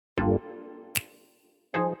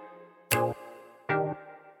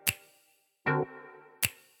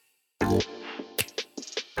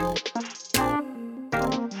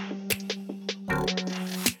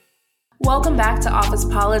Welcome back to Office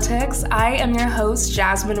Politics. I am your host,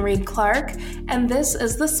 Jasmine Reed Clark, and this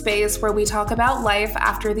is the space where we talk about life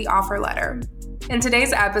after the offer letter. In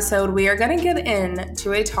today's episode, we are going to get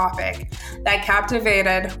into a topic that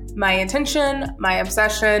captivated my attention, my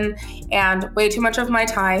obsession, and way too much of my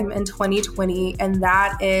time in 2020, and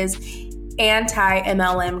that is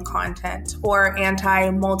anti-MLM content or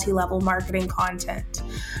anti-multi-level marketing content.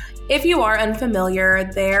 If you are unfamiliar,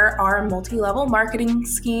 there are multi-level marketing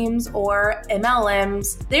schemes or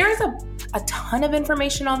MLMs. There's a ton of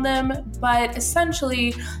information on them, but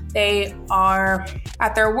essentially they are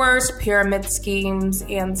at their worst pyramid schemes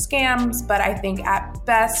and scams, but I think at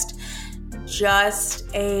best just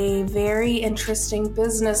a very interesting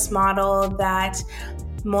business model that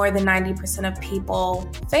more than 90% of people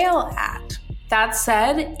fail at. That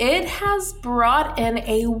said, it has brought in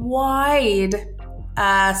a wide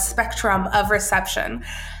spectrum of reception.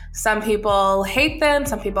 Some people hate them,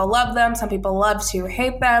 some people love them, some people love to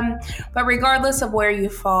hate them, but regardless of where you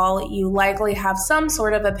fall, you likely have some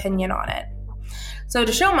sort of opinion on it. So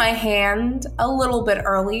to show my hand a little bit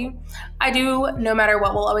early, I do, no matter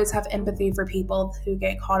what, will always have empathy for people who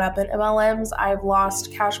get caught up in MLMs. I've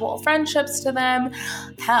lost casual friendships to them.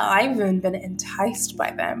 Hell, I've even been enticed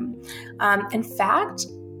by them. In fact,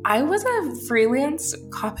 I was a freelance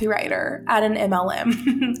copywriter at an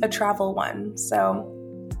MLM, a travel one.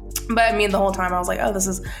 But I mean, the whole time I was like, oh, this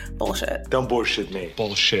is bullshit. Don't bullshit me.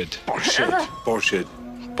 Bullshit. Bullshit. Bullshit.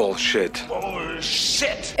 Bullshit.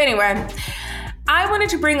 Bullshit. Anyway, I wanted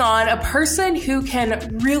to bring on a person who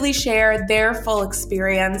can really share their full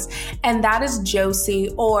experience, and that is Josie,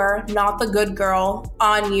 or Not the Good Girl,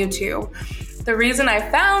 on YouTube. The reason I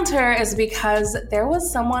found her is because there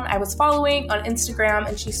was someone I was following on Instagram,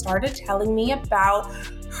 and she started telling me about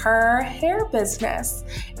her hair business.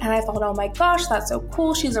 And I thought, oh my gosh, that's so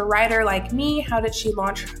cool. She's a writer like me. How did she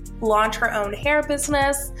launch her own hair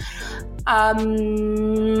business?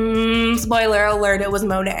 Spoiler alert, it was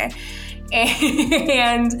Monet.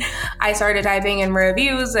 And I started typing in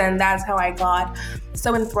reviews, and that's how I got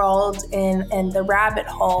so enthralled in the rabbit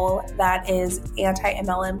hole that is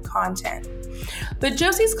anti-MLM content. But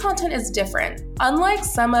Josie's content is different. Unlike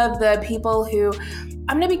some of the people who,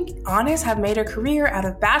 I'm going to be honest, have made a career out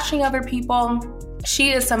of bashing other people,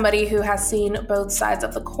 she is somebody who has seen both sides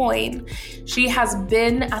of the coin. She has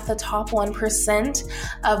been at the top 1%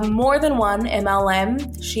 of more than one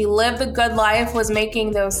MLM. She lived the good life, was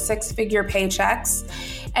making those 6-figure paychecks,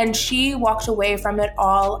 and she walked away from it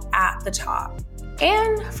all at the top.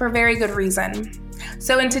 And for very good reason.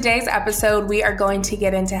 So in today's episode, we are going to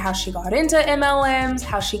get into how she got into MLMs,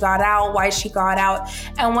 how she got out, why she got out,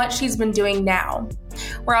 and what she's been doing now.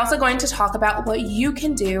 We're also going to talk about what you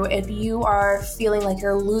can do if you are feeling like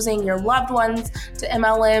you're losing your loved ones to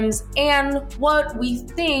MLMs, and what we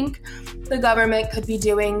think the government could be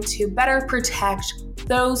doing to better protect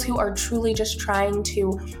those who are truly just trying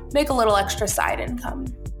to make a little extra side income.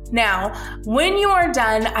 Now, when you are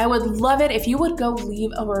done, I would love it if you would go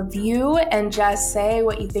leave a review and just say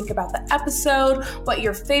what you think about the episode, what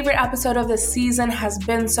your favorite episode of this season has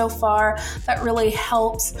been so far. That really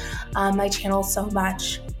helps my channel so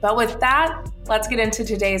much. But with that, let's get into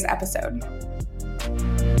today's episode.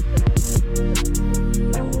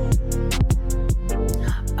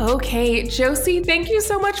 Okay, Josie, thank you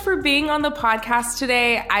so much for being on the podcast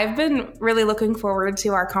today. I've been really looking forward to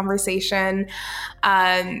our conversation.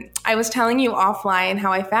 I was telling you offline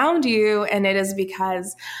how I found you, and it is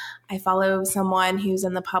because I follow someone who's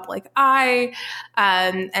in the public eye,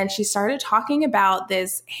 and she started talking about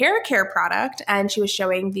this hair care product, and she was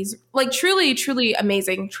showing these like truly, truly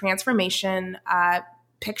amazing transformation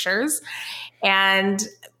pictures. And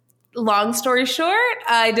long story short,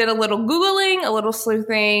 I did a little Googling, a little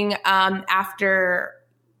sleuthing after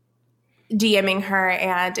DMing her,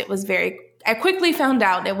 and I quickly found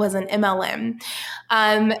out it was an MLM.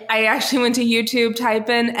 I actually went to YouTube, type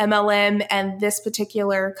in MLM and this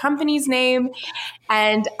particular company's name,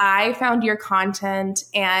 and I found your content,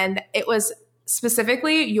 and it was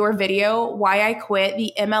specifically your video, Why I Quit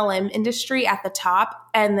the MLM Industry, at the top.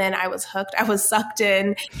 And then I was hooked. I was sucked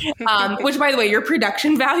in, which, by the way, your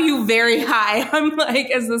production value, very high. I'm like,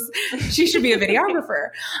 she should be a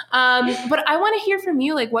videographer. But I want to hear from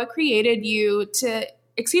you, like, what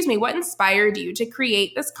inspired you to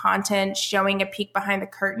create this content showing a peek behind the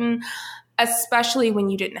curtain, especially when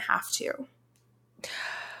you didn't have to?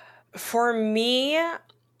 For me,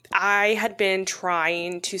 I had been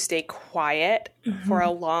trying to stay quiet for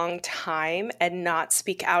a long time and not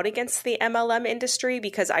speak out against the MLM industry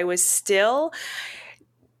because I was still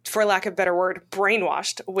for lack of a better word,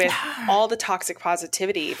 brainwashed with all the toxic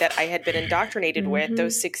positivity that I had been indoctrinated with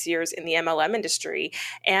those 6 years in the MLM industry.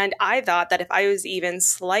 And I thought that if I was even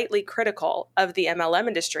slightly critical of the MLM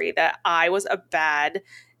industry, that I was a bad,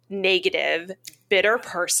 negative, bitter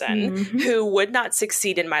person who would not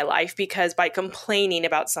succeed in my life, because by complaining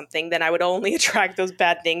about something, then I would only attract those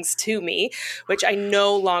bad things to me, which I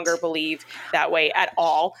no longer believe that way at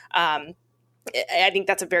all. I think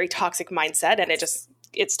that's a very toxic mindset, and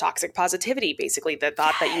it's toxic positivity, basically, the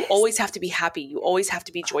thought that you always have to be happy, you always have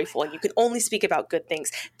to be joyful, and you can only speak about good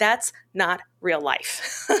things. That's not real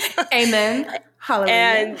life. Amen. Hallelujah.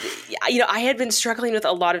 And, I had been struggling with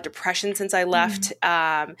a lot of depression since I left.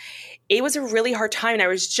 It was a really hard time, and I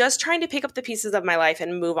was just trying to pick up the pieces of my life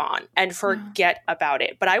and move on and forget about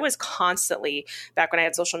it. But I was constantly, back when I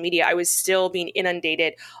had social media, I was still being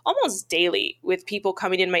inundated almost daily with people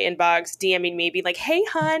coming in my inbox, DMing me, being like, hey,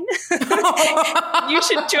 hun, you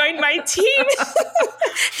should join my team.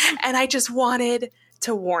 And I just wanted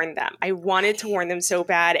to warn them. I wanted to warn them so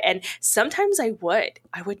bad. And sometimes I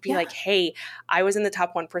would be like, hey, I was in the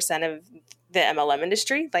top 1% of the MLM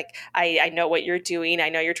industry. Like, I know what you're doing. I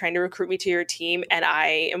know you're trying to recruit me to your team, and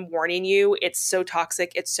I am warning you. It's so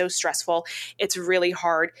toxic. It's so stressful. It's really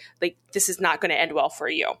hard. Like, this is not going to end well for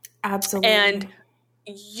you. Absolutely. And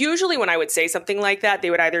usually when I would say something like that, they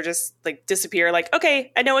would either just like disappear, like,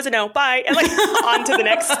 okay, I know it's a no, bye, and like on to the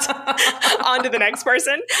next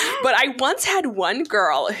person. But I once had one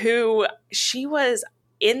girl who, she was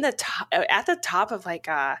at the top of like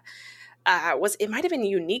it might have been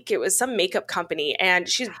Unique. It was some makeup company, and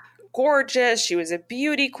she's gorgeous. She was a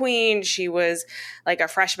beauty queen. She was like a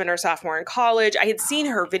freshman or sophomore in college. I had seen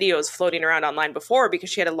her videos floating around online before because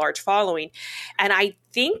she had a large following. And I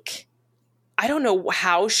don't know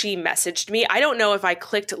how she messaged me. I don't know if I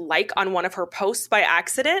clicked like on one of her posts by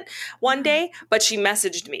accident one day, but she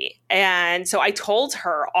messaged me. And so I told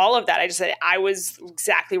her all of that. I just said, I was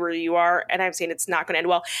exactly where you are, and I'm saying it's not going to end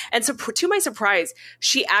well. And so to my surprise,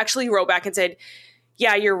 she actually wrote back and said,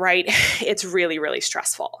 yeah, you're right. It's really, really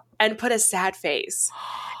stressful, and put a sad face.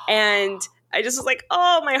 And I just was like,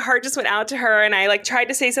 oh, my heart just went out to her. And I like tried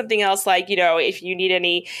to say something else, like, if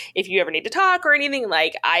you ever need to talk or anything,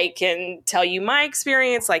 like, I can tell you my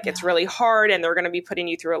experience, like, it's really hard, and they're going to be putting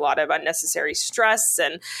you through a lot of unnecessary stress.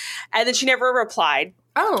 And then she never replied,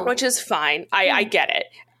 which is fine. I get it.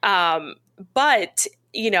 But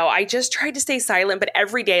I just tried to stay silent. But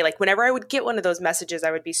every day, like, whenever I would get one of those messages,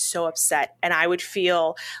 I would be so upset, and I would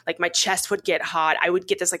feel like my chest would get hot. I would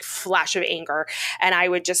get this like flash of anger, and I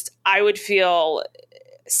would feel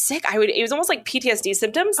sick. It was almost like PTSD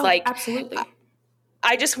symptoms. Absolutely.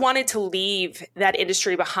 I just wanted to leave that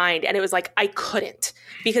industry behind. And it was like, I couldn't,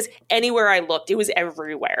 because anywhere I looked, it was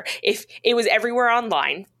everywhere. If it was everywhere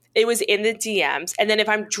online, it was in the DMs. And then if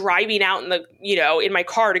I'm driving out in my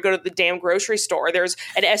car to go to the damn grocery store, there's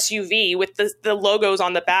an SUV with the logos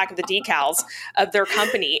on the back of the decals of their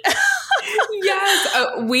company.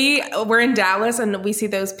 Yes. We're in Dallas, and we see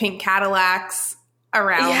those pink Cadillacs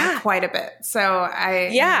around quite a bit. So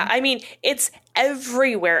I mean, it's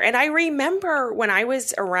everywhere. And I remember when I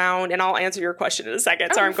was around, and I'll answer your question in a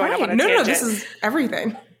second. Sorry, I'm going up on a tangent. No, this is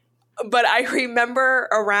everything. But I remember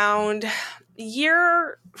around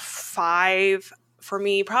year 5 for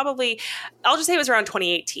me, probably, I'll just say it was around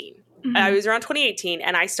 2018. I was around 2018,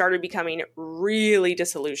 and I started becoming really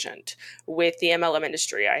disillusioned with the MLM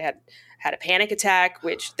industry. I had a panic attack,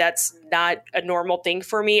 which that's not a normal thing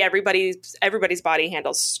for me. Everybody's body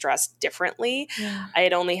handles stress differently. Yeah. I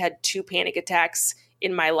had only had 2 panic attacks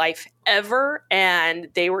in my life ever, and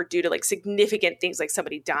they were due to like significant things, like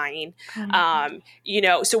somebody dying.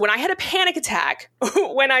 So when I had a panic attack,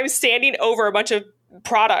 when I was standing over a bunch of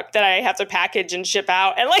product that I have to package and ship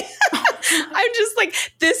out, and like I'm just like,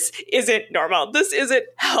 this isn't normal, this isn't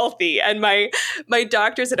healthy. And my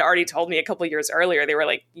doctors had already told me a couple years earlier, they were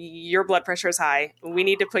like, your blood pressure is high, we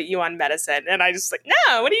need to put you on medicine. And I just like,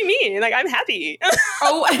 no, what do you mean? Like, I'm happy.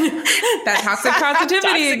 That toxic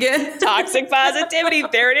positivity again. Toxic positivity,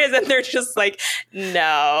 there it is. And they're just like,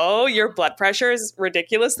 no, your blood pressure is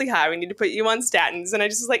ridiculously high, we need to put you on statins. And I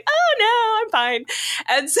just was like, oh no, I'm fine.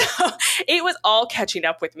 And so it was all catching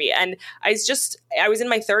up with me. And I was in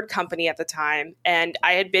my 3rd company at the time, and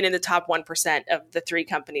I had been in the top 1% of the 3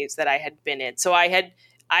 companies that I had been in. So I had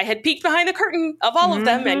peeked behind the curtain of all of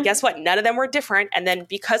them, and guess what? None of them were different. And then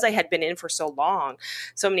because I had been in for so long,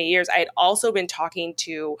 so many years, I had also been talking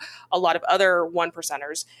to a lot of other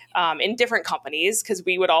 1%ers in different companies, because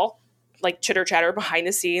we would all like chitter chatter behind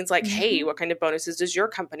the scenes, like, hey, what kind of bonuses does your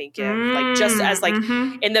company give? Like just as like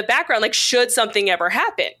in the background, like should something ever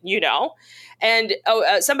happen, you know? And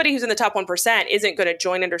somebody who's in the top 1% isn't going to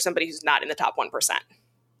join under somebody who's not in the top 1%.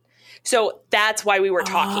 So that's why we were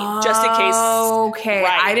talking, just in case. Okay.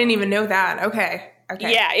 Right. I didn't even know that. Okay.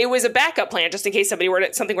 Yeah, it was a backup plan just in case something were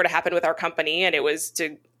to happen with our company and it was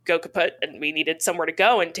to go kaput and we needed somewhere to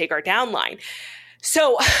go and take our downline.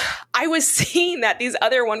 So I was seeing that these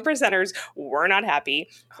other 1%ers were not happy,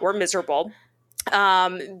 were miserable.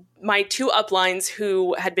 My two uplines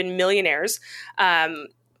who had been millionaires,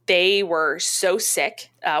 they were so sick.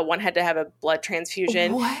 One had to have a blood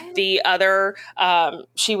transfusion. What? The other,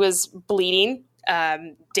 she was bleeding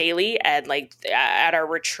daily, and like at our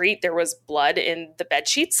retreat, there was blood in the bed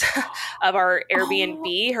sheets of our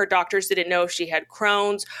Airbnb. Her doctors didn't know if she had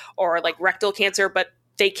Crohn's or like rectal cancer, but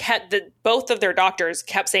both of their doctors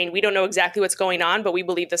kept saying, we don't know exactly what's going on, but we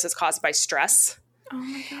believe this is caused by stress. Oh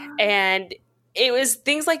my God. And it was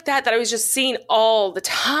things like that I was just seeing all the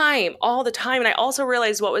time. And I also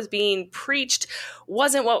realized what was being preached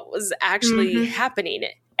wasn't what was actually happening.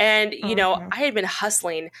 And, you know, I had been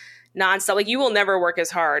hustling nonstop. Like, you will never work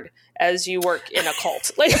as hard as you work in a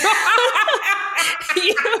cult. Like,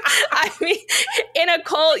 I mean, in a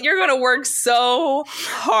cult, you're going to work so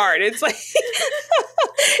hard. It's like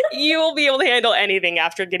you will be able to handle anything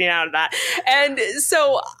after getting out of that. And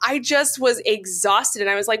so I just was exhausted. And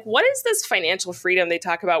I was like, what is this financial freedom they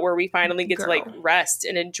talk about where we finally get to like rest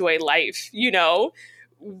and enjoy life? You know,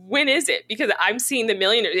 when is it? Because I'm seeing the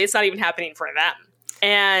millionaires. It's not even happening for them.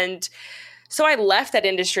 And so I left that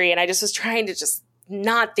industry and I just was trying to just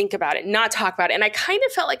not think about it, not talk about it. And I kind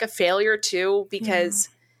of felt like a failure too, because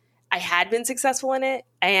I had been successful in it.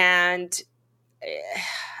 And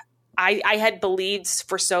I had believed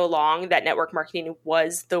for so long that network marketing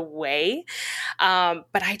was the way.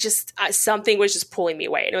 But I just, something was just pulling me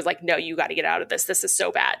away. And it was like, no, you got to get out of this. This is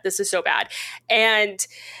so bad. This is so bad. And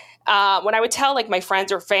when I would tell like my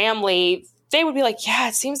friends or family, they would be like, yeah,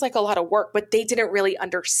 it seems like a lot of work, but they didn't really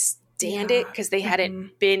understand it because they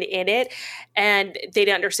hadn't been in it, and they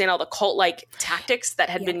didn't understand all the cult-like tactics that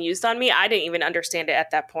had been used on me. I didn't even understand it at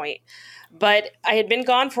that point, but I had been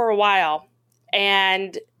gone for a while,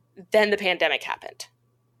 and then the pandemic happened.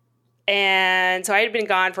 And so I had been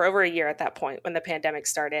gone for over a year at that point when the pandemic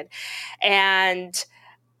started, and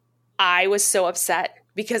I was so upset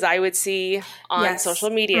because I would see on social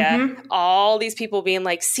media all these people being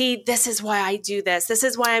like, see, this is why I do this. This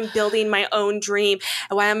is why I'm building my own dream,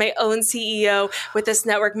 and why I'm my own CEO with this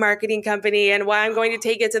network marketing company, and why I'm going to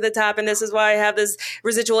take it to the top. And this is why I have this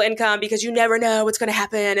residual income, because you never know what's going to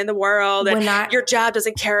happen in the world. And your job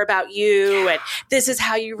doesn't care about you. And this is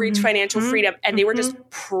how you reach financial freedom. And they were just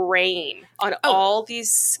preying on all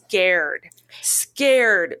these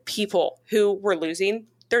scared people who were losing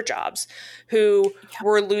their jobs, who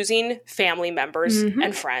were losing family members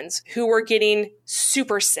and friends, who were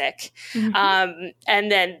super sick. And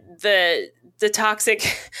then the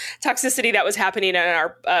toxicity that was happening in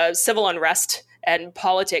our civil unrest and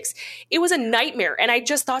politics, it was a nightmare. And I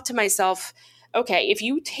just thought to myself, okay, if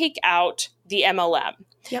you take out the MLM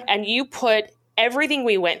and you put everything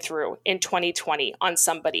we went through in 2020 on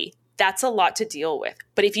somebody, that's a lot to deal with.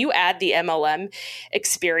 But if you add the MLM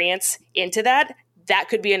experience into that, that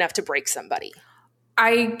could be enough to break somebody.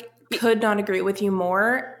 I could not agree with you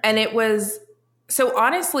more. And it was, so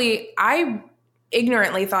honestly, I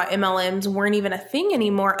ignorantly thought MLMs weren't even a thing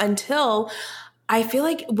anymore until I feel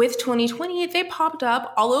like with 2020, they popped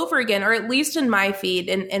up all over again, or at least in my feed,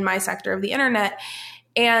 in my sector of the internet.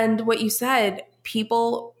 And what you said,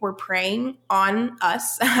 people were preying on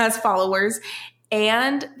us as followers,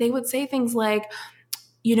 and they would say things like,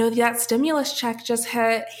 you know, that stimulus check just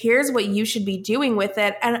hit. Here's what you should be doing with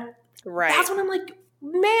it. And that's when I'm like,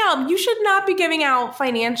 ma'am, you should not be giving out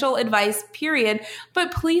financial advice, period.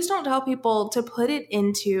 But please don't tell people to put it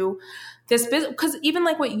into this business. Because even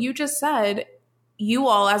like what you just said, you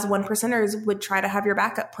all as 1%ers would try to have your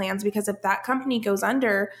backup plans, because if that company goes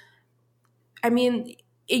under, I mean,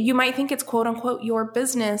 you might think it's quote unquote your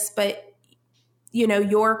business, but you know,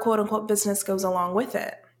 your quote unquote business goes along with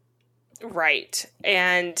it. Right.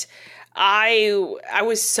 And I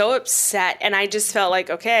was so upset, and I just felt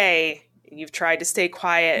like, okay, you've tried to stay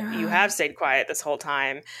quiet. You have stayed quiet this whole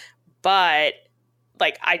time, but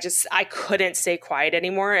like, I couldn't stay quiet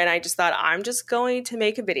anymore. And I just thought, I'm just going to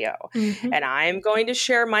make a video and I'm going to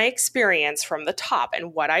share my experience from the top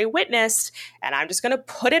and what I witnessed. And I'm just going to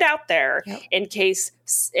put it out there in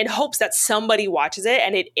hopes that somebody watches it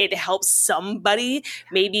and it helps somebody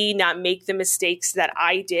maybe not make the mistakes that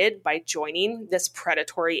I did by joining this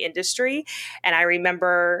predatory industry. And I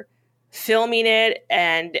remember filming it,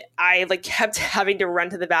 and I like kept having to run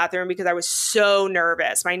to the bathroom because I was so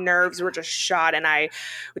nervous. My nerves were just shot, and I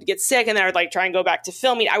would get sick, and then I would like try and go back to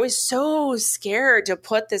filming. I was so scared to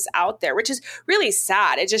put this out there, which is really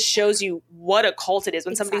sad. It just shows you what a cult it is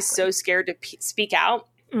when somebody's so scared to speak out.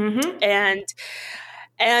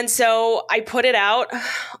 And so I put it out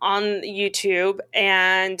on YouTube,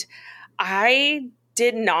 and I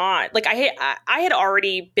did not like I had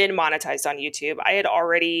already been monetized on YouTube. I had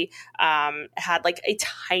already had like a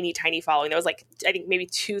tiny following. There was like, I think maybe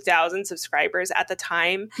 2,000 subscribers at the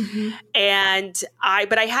time. And I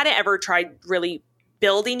hadn't ever tried really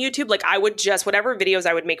building YouTube. Like I would just, whatever videos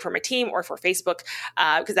I would make for my team or for Facebook,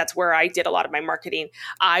 because that's where I did a lot of my marketing,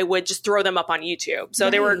 I would just throw them up on YouTube. So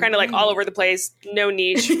they were kind of like all over the place, no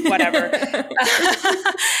niche, whatever. But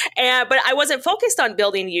I wasn't focused on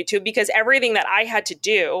building YouTube because everything that I had to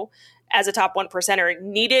do as a top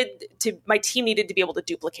 1%er my team needed to be able to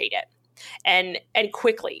duplicate it. And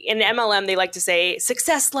quickly. In MLM, they like to say,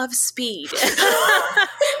 success loves speed.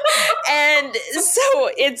 And so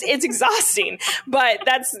it's exhausting, but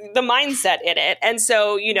that's the mindset in it. And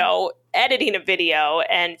so, editing a video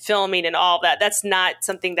and filming and all that, that's not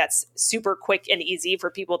something that's super quick and easy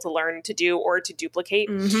for people to learn to do or to duplicate.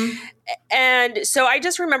 And so I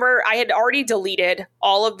just remember I had already deleted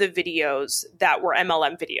all of the videos that were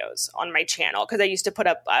MLM videos on my channel because I used to put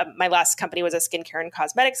up, my last company was a skincare and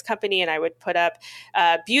cosmetics company, and I would put up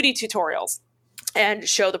beauty tutorials and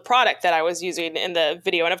show the product that I was using in the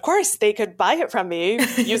video. And of course, they could buy it from me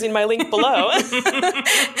using my link below.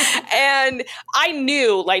 And I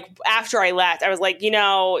knew, like, after I left, I was like,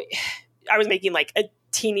 I was making like a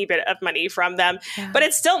teeny bit of money from them, but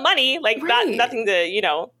it's still money, like nothing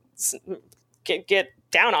to, get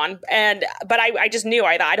down on. But I just knew,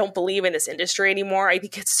 I don't believe in this industry anymore. I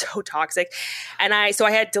think it's so toxic. And so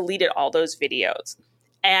I had deleted all those videos.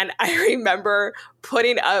 And I remember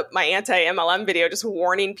putting up my anti-MLM video, just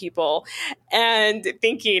warning people and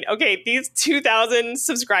thinking, okay, these 2,000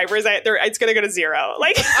 subscribers, it's going to go to zero.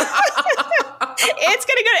 Like,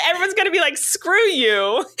 everyone's going to be like, screw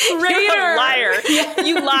you. You're a liar.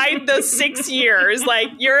 You lied those 6 years. Like,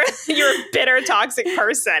 you're a bitter, toxic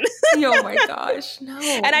person. Oh my gosh, no.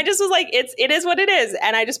 And I just was like, it is what it is.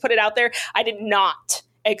 And I just put it out there. I did not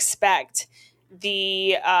expect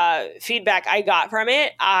the feedback I got from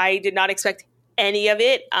it. I did not expect any of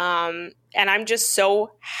it. And I'm just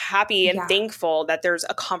so happy and thankful that there's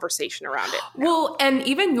a conversation around it now. Well, and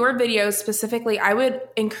even your videos specifically, I would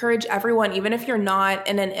encourage everyone, even if you're not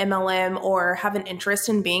in an MLM or have an interest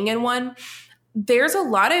in being in one, there's a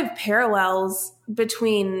lot of parallels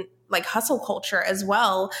between like hustle culture as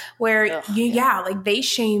well, where like they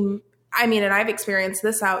shame. I mean, and I've experienced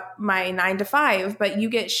this out my 9 to 5, but you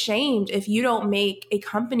get shamed if you don't make a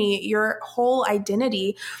company your whole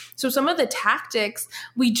identity. So some of the tactics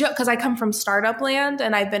because I come from startup land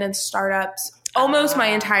and I've been in startups almost my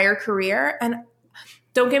entire career. And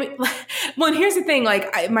don't get me, well, and here's the thing,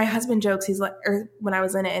 like my husband jokes, he's like, or when I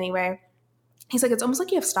was in it anyway, he's like, it's almost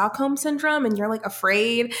like you have Stockholm syndrome and you're like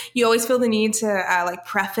afraid. You always feel the need to like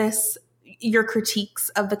preface your critiques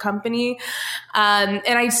of the company. And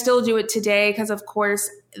I still do it today because, of course,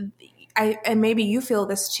 and maybe you feel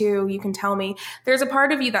this too, you can tell me, there's a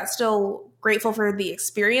part of you that's still grateful for the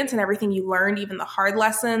experience and everything you learned, even the hard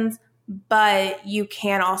lessons, but you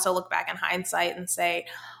can also look back in hindsight and say,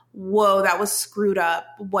 whoa, that was screwed up,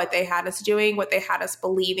 what they had us doing, what they had us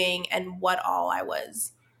believing, and what all I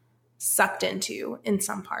was sucked into in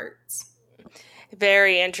some parts.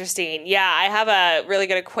 Very interesting. Yeah, I have a really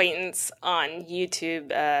good acquaintance on YouTube,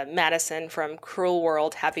 Madison from Cruel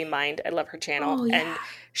World, Happy Mind. I love her channel. And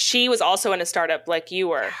she was also in a startup like you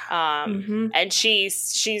were. And she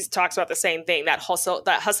talks about the same thing, that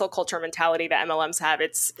hustle culture mentality that MLMs have.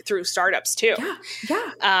 It's through startups too.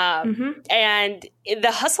 And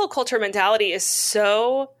the hustle culture mentality is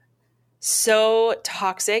so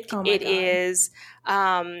toxic. It is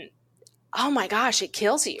oh my gosh, it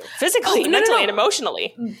kills you physically, mentally, and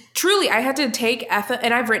emotionally. Truly, I had to take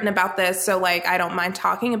and I've written about this, so like I don't mind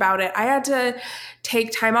talking about it. I had to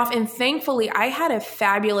take time off, and thankfully I had a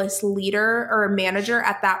fabulous leader or a manager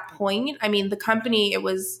at that point. I mean, the company, it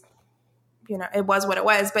was, it was what it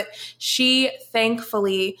was, but she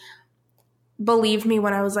thankfully believed me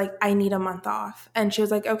when I was like, I need a month off. And she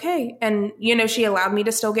was like, okay. And, she allowed me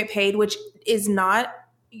to still get paid, which is not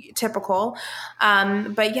typical.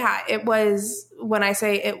 But yeah, it was, when I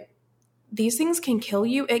say it, these things can kill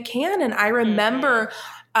you, it can. And I remember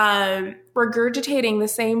regurgitating the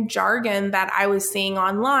same jargon that I was seeing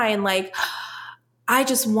online. Like, I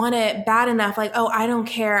just want it bad enough. Like, oh, I don't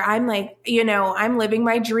care. I'm like, I'm living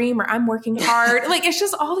my dream or I'm working hard. Like, it's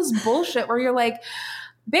just all this bullshit where you're like,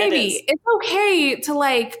 baby, it's okay to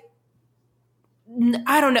like,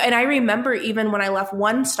 I don't know. And I remember even when I left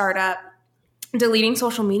one startup, deleting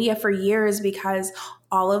social media for years because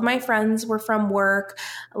all of my friends were from work.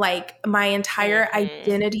 Like my entire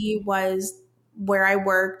identity was where I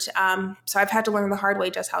worked. So I've had to learn the hard way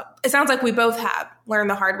just how it sounds like we both have learned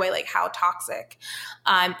the hard way, like how toxic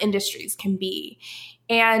industries can be.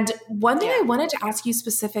 And one thing I wanted to ask you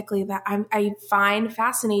specifically that I find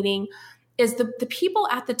fascinating is the people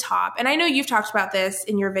at the top. And I know you've talked about this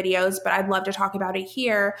in your videos, but I'd love to talk about it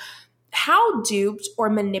here. How duped or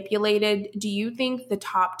manipulated do you think the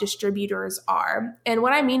top distributors are? And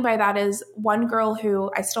what I mean by that is one girl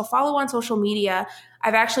who I still follow on social media,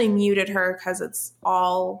 I've actually muted her because it's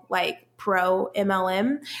all like pro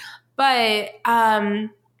MLM. But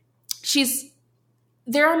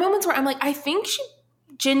there are moments where I'm like, I think she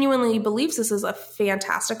genuinely believes this is a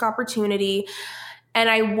fantastic opportunity. And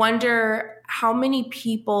I wonder how many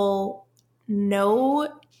people know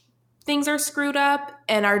things are screwed up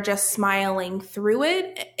and are just smiling through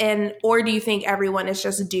it, or do you think everyone is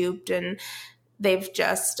just duped and they're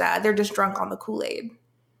just drunk on the Kool-Aid?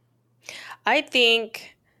 I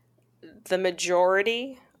think the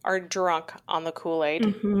majority are drunk on the Kool-Aid.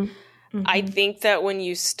 Mm-hmm. Mm-hmm. I think that when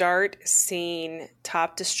you start seeing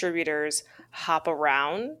top distributors hop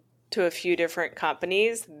around to a few different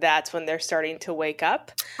companies, that's when they're starting to wake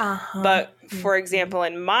up. Uh-huh. But for example,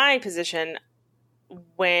 in my position,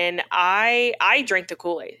 when I drank the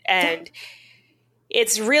Kool-Aid, and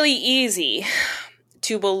it's really easy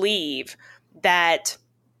to believe that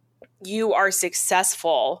you are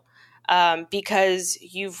successful because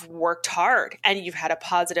you've worked hard and you've had a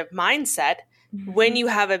positive mindset when you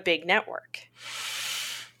have a big network.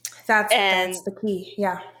 That's the key.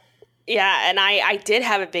 Yeah. Yeah, and I did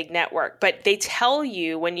have a big network, but they tell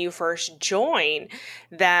you when you first join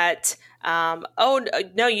that, all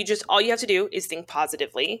you have to do is think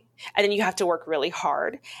positively, and then you have to work really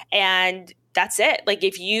hard, and that's it. Like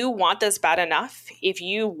if you want this bad enough, if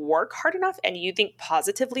you work hard enough and you think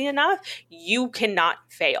positively enough, you cannot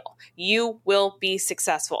fail. You will be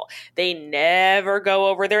successful. They never go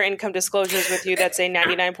over their income disclosures with you that say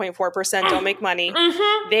 99.4% don't make money.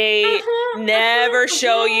 Mm-hmm. They never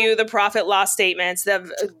show you the profit loss statements.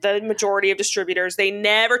 The majority of distributors, they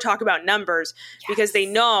never talk about numbers because they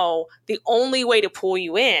know the only way to pull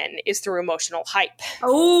you in is through emotional hype.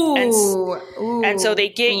 And so they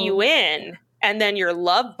get you in. And then you're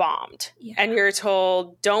love bombed and you're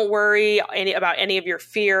told, don't worry about any of your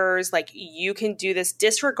fears. Like you can do this.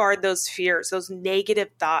 Disregard those fears, those negative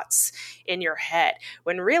thoughts in your head.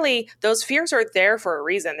 When really those fears are there for a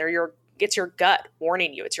reason. It's your gut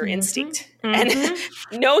warning you. It's your instinct. And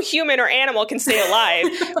no human or animal can stay alive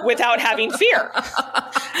without having fear.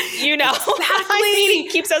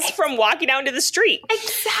 It keeps us from walking out into the street.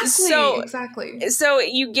 Exactly. So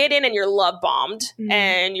you get in and you're love bombed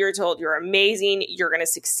and you're told you're amazing. You're going to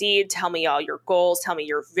succeed. Tell me all your goals. Tell me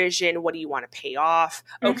your vision. What do you want to pay off?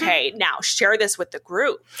 Okay, now share this with the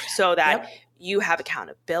group so that you have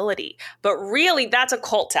accountability. But really, that's a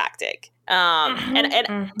cult tactic.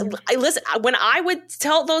 I listen, when I would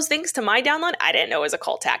tell those things to my downline, I didn't know it was a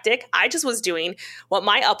cult tactic. I just was doing what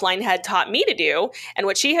my upline had taught me to do and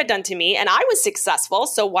what she had done to me. And I was successful.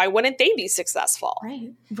 So why wouldn't they be successful?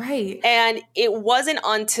 Right. And it wasn't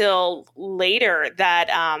until later that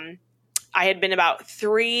I had been about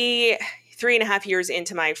 3.5 years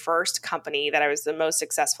into my first company that I was the most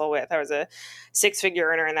successful with. I was a 6-figure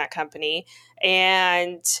earner in that company.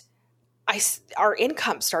 And our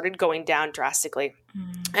income started going down drastically.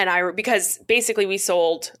 And because basically we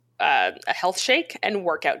sold a health shake and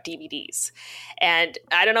workout DVDs. And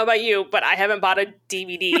I don't know about you, but I haven't bought a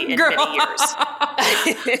DVD in many years.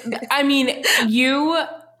 I mean,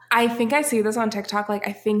 I think I see this on TikTok. Like,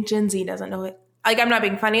 I think Gen Z doesn't know it. Like, I'm not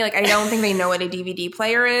being funny. Like, I don't think they know what a DVD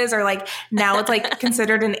player is, or like now it's like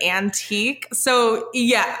considered an antique. So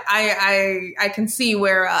yeah, I can see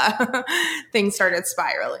where things started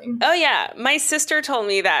spiraling. Oh yeah. My sister told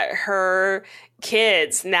me that her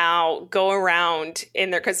kids now go around in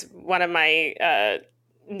there because one of my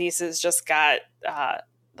nieces just got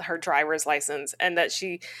her driver's license, and that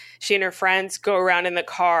she and her friends go around in the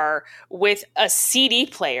car with a CD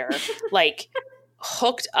player, like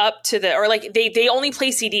hooked up to or like they only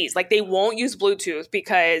play CDs. Like they won't use Bluetooth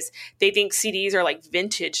because they think CDs are like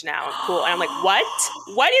vintage now and cool. And I'm like, what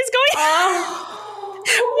is going on?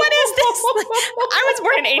 What is this? Like, I was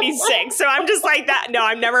born in 86, so I'm just like that. No,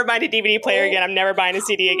 I'm never buying a DVD player again. I'm never buying a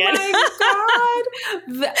CD again.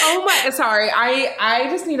 Oh my God. Sorry. I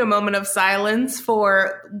just need a moment of silence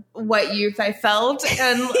for what youth I felt.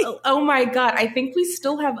 And oh my God, I think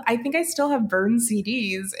I still have burned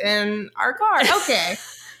CDs in our car. Okay.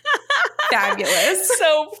 Fabulous.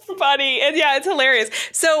 So funny. And yeah, it's hilarious.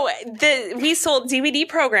 So we sold DVD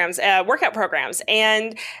programs, workout programs,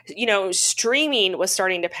 and, streaming was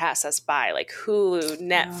starting to pass us by, like Hulu,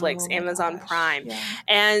 Netflix, Amazon Prime. Yeah.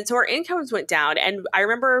 And so our incomes went down. And I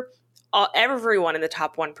remember everyone in the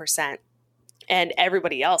top 1% and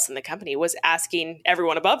everybody else in the company was asking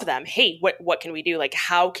everyone above them, hey, what can we do? Like,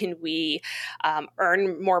 how can we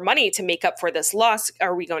earn more money to make up for this loss?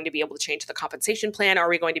 Are we going to be able to change the compensation plan? Are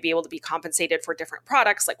we going to be able to be compensated for different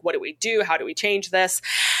products? Like, what do we do? How do we change this?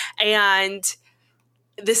 And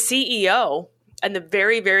the CEO and the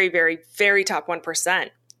very, very, very, very top 1%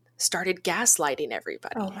 started gaslighting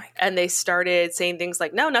everybody. Oh my God. And they started saying things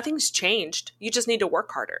like, no, nothing's changed. You just need to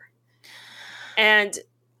work harder. And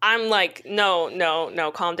I'm like, no,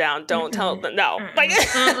 calm down. Don't tell them. No. Like,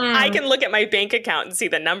 I can look at my bank account and see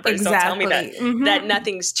the numbers. Exactly. Don't tell me that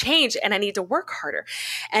nothing's changed and I need to work harder.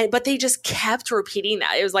 But they just kept repeating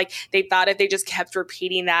that. It was like they thought if they just kept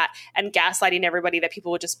repeating that and gaslighting everybody that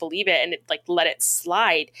people would just believe it and let it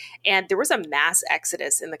slide. And there was a mass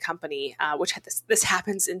exodus in the company, which had this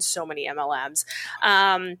happens in so many MLMs.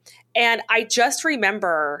 And I just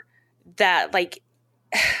remember that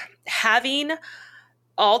having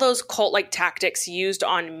all those cult-like tactics used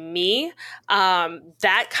on me,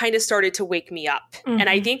 that kind of started to wake me up. And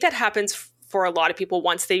I think that happens for a lot of people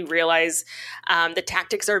once they realize the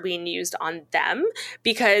tactics are being used on them.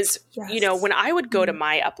 Because, when I would go to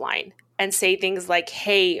my upline and say things like,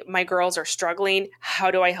 hey, my girls are struggling.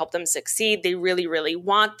 How do I help them succeed? They really, really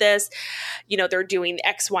want this. They're doing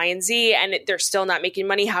X, Y, and Z, and they're still not making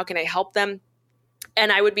money. How can I help them?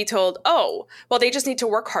 And I would be told, oh, well, they just need to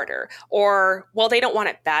work harder, or, well, they don't want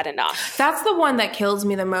it bad enough. That's the one that kills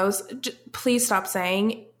me the most. Please stop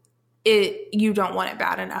saying it. You don't want it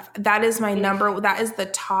bad enough. That is my number. That is the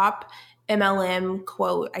top MLM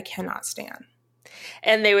quote I cannot stand.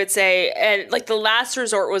 And they would say, and the last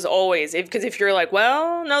resort was always, because if you're like,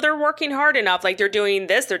 well, no, they're working hard enough, they're doing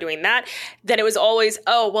this, they're doing that, then it was always,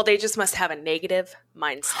 oh, well, they just must have a negative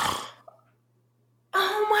mindset.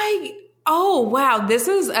 Oh, wow. This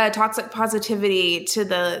is a toxic positivity to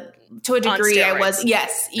a degree.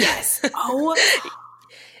 Yes.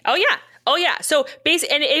 Oh yeah. So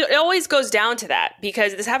and it always goes down to that,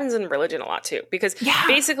 because this happens in religion a lot too, because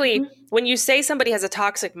basically when you say somebody has a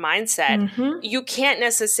toxic mindset, you can't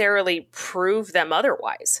necessarily prove them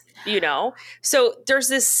otherwise, So there's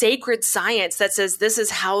this sacred science that says this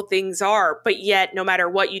is how things are, but yet no matter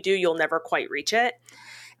what you do, you'll never quite reach it.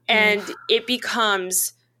 And it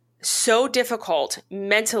becomes so difficult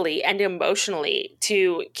mentally and emotionally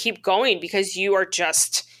to keep going, because you are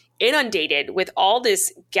just inundated with all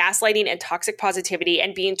this gaslighting and toxic positivity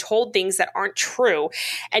and being told things that aren't true.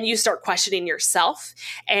 And you start questioning yourself,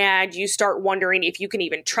 and you start wondering if you can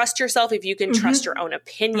even trust yourself, if you can trust your own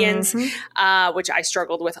opinions, which I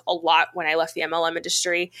struggled with a lot when I left the MLM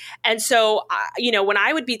industry. And so, when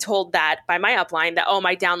I would be told that by my upline that, oh,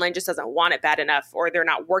 my downline just doesn't want it bad enough, or they're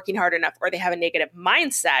not working hard enough, or they have a negative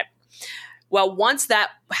mindset. Well, once that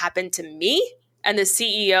happened to me, and the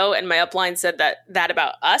CEO and my upline said that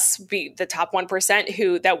about us, the top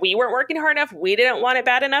 1% that we weren't working hard enough, we didn't want it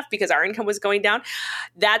bad enough because our income was going down.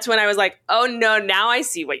 That's when I was like, oh no, now I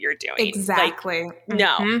see what you're doing. Exactly.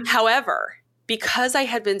 No. However, because I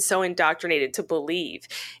had been so indoctrinated to believe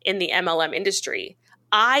in the MLM industry,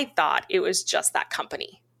 I thought it was just that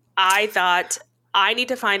company. I thought I need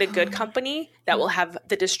to find a good company that will have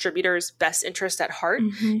the distributor's best interest at heart,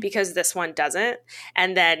 because this one doesn't.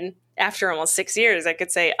 And then after almost 6 years, I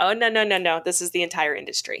could say, oh, no, this is the entire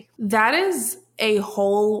industry. That is a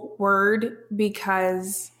whole word,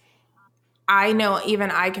 because I know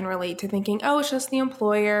even I can relate to thinking, oh, it's just the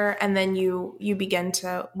employer. And then you begin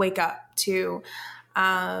to wake up to,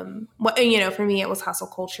 for me, it was hustle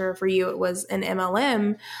culture. For you, it was an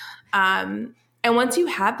MLM. And once you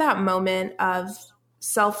had that moment of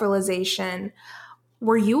self-realization,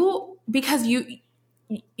 because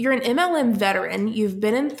you're an MLM veteran, you've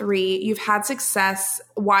been in 3, you've had success,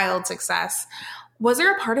 wild success. Was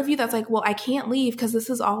there a part of you that's like, well, I can't leave because this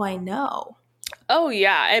is all I know? Oh,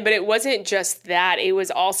 yeah. But it wasn't just that. It was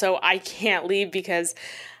also, I can't leave because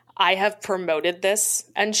I have promoted this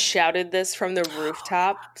and shouted this from the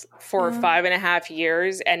rooftops for 5.5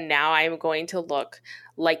 years. And now I'm going to look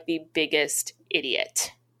like the biggest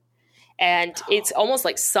idiot. And it's almost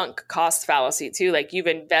like sunk cost fallacy too. Like you've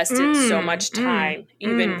invested so much time,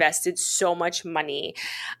 you've invested so much money.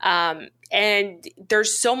 And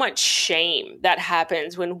there's so much shame that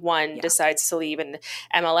happens when one decides to leave an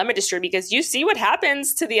MLM industry, because you see what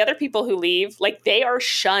happens to the other people who leave. Like they are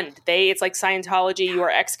shunned. It's like Scientology. You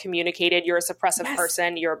are excommunicated. You're a suppressive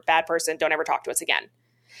person. You're a bad person. Don't ever talk to us again.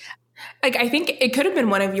 Like, I think it could have been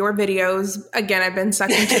one of your videos. Again, I've been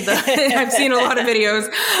sucked into I've seen a lot of videos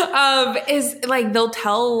is like, they'll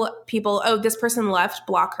tell people, oh, this person left,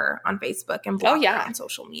 block her on Facebook and block her on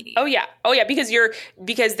social media. Oh yeah.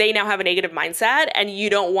 Because they now have a negative mindset and you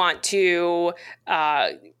don't want to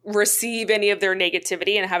receive any of their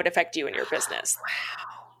negativity and have it affect you in your business.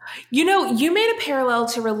 Wow. You made a parallel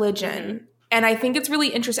to religion. And I think it's really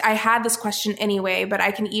interesting. I had this question anyway, but I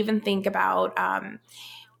can even think about,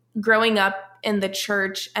 growing up in the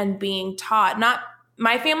church and being taught, not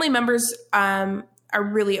my family members are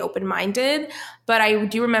really open-minded, but I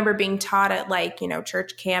do remember being taught at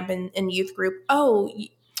church camp and youth group, oh,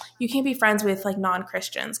 you can't be friends with like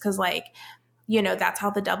non-Christians because that's how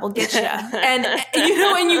the devil gets you. And,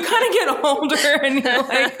 and you kind of get older and you're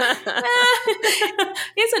like,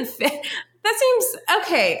 isn't fit. That seems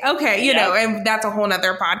okay, and that's a whole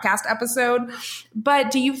nother podcast episode. But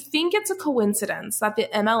do you think it's a coincidence that the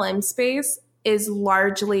MLM space is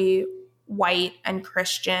largely white and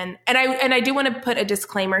Christian? And I do want to put a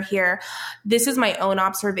disclaimer here. This is my own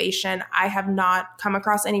observation. I have not come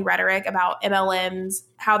across any rhetoric about MLMs,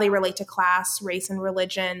 how they relate to class, race, and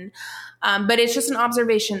religion. But it's just an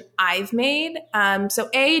observation I've made. So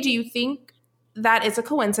A, do you think that it's a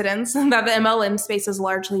coincidence that the MLM space is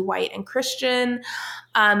largely white and Christian?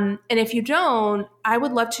 And if you don't, I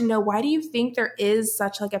would love to know, why do you think there is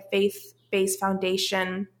such like a faith-based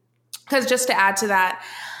foundation? Because just to add to that,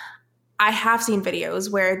 I have seen videos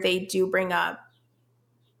where they do bring up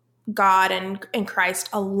God and Christ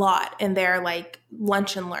a lot in their like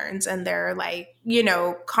lunch and learns and their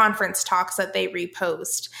conference talks that they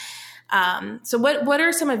repost. So what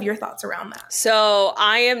are some of your thoughts around that? So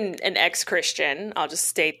I am an ex-Christian. I'll just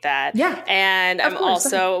state that. Yeah. And I'm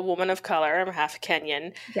also a woman of color. I'm half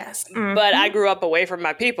Kenyan. Yes. But I grew up away from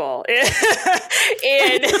my people in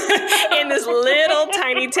this little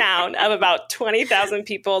tiny town of about 20,000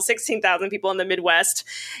 people, 16,000 people in the Midwest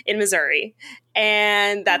in Missouri.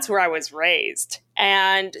 And that's where I was raised.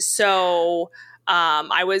 And so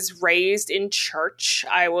I was raised in church.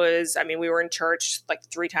 We were in church like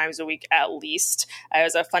 3 times a week at least. I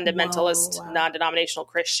was a fundamentalist, non-denominational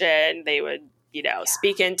Christian. They would,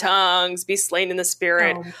 speak in tongues, be slain in the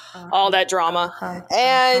spirit, all that drama.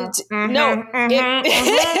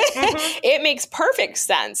 It makes perfect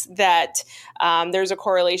sense that there's a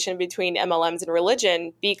correlation between MLMs and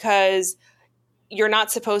religion, because you're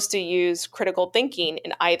not supposed to use critical thinking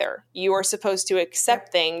in either. You are supposed to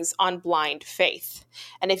accept things on blind faith.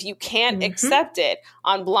 And if you can't accept it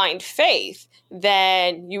on blind faith,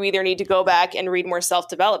 then you either need to go back and read more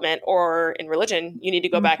self-development, or in religion, you need to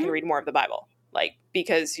go back and read more of the Bible.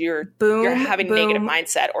 Because you're having a negative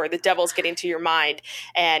mindset, or the devil's getting to your mind,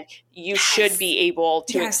 and you should be able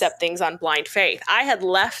to accept things on blind faith. I had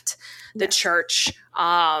left the church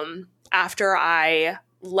after I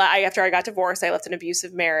got divorced. I left an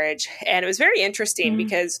abusive marriage, and it was very interesting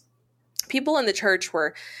because people in the church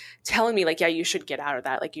were telling me you should get out of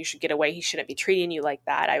that. You should get away. He shouldn't be treating you like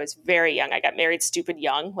that. I was very young. I got married stupid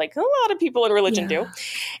young, like a lot of people in religion do,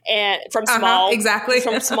 and from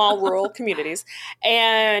small rural communities.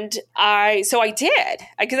 And I did,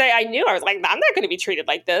 because I knew, I was like, I'm not going to be treated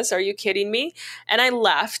like this. Are you kidding me? And I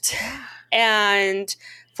left. And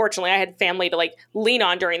fortunately, I had family to lean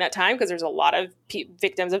on during that time, because there's a lot of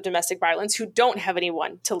victims of domestic violence who don't have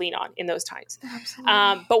anyone to lean on in those times.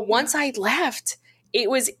 Absolutely. But once I left, it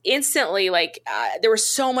was instantly there was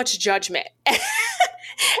so much judgment.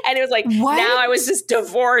 And it was now I was this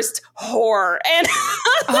divorced whore. And, and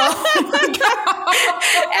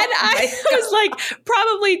I was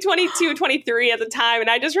probably 22, 23 at the time. And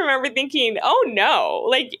I just remember thinking, oh no,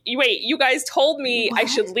 wait, you guys told me I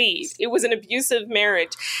should leave. It was an abusive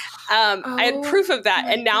marriage. I had proof of that.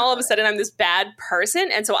 And now all of a sudden I'm this bad person.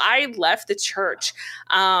 And so I left the church.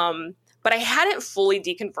 But I hadn't fully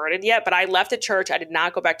deconverted yet, but I left the church. I did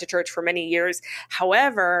not go back to church for many years.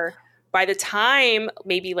 However, by the time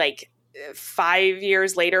maybe 4 or 5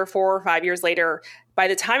 years later, by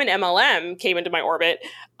the time an MLM came into my orbit,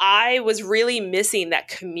 I was really missing that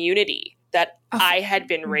community that I had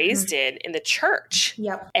been raised in the church.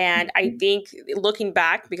 Yep. And I think looking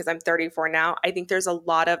back, because I'm 34 now, I think there's a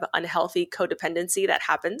lot of unhealthy codependency that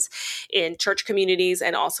happens in church communities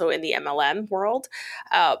and also in the MLM world.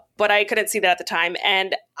 But I couldn't see that at the time.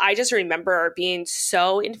 And I just remember being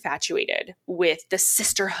so infatuated with the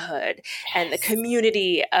sisterhood and the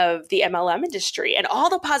community of the MLM industry and all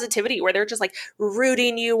the positivity where they're just like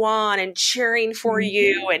rooting you on and cheering for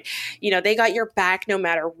you. And, they got your back no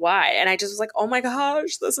matter what. And I just was like, oh my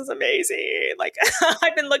gosh, this is amazing. Like,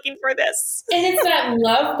 I've been looking for this. And it's that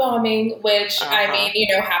love bombing, which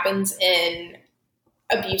happens in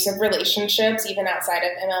abusive relationships, even outside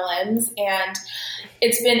of MLMs. And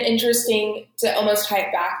it's been interesting to almost tie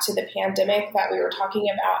it back to the pandemic that we were talking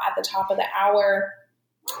about at the top of the hour.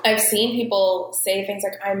 I've seen people say things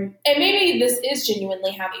like, and maybe this is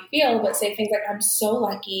genuinely how they feel, but say things like, I'm so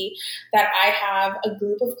lucky that I have a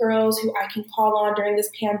group of girls who I can call on during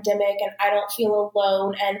this pandemic and I don't feel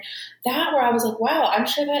alone. And that where I was like, wow, I'm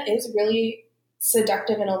sure that is really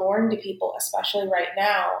seductive and alluring to people, especially right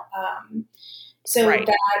now. Right.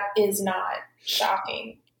 That is not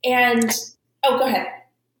shocking. And, go ahead.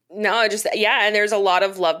 No, and there's a lot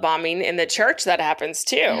of love bombing in the church that happens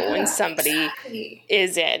too when somebody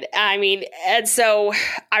is in. I mean, and so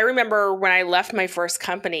I remember when I left my first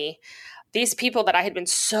company, these people that I had been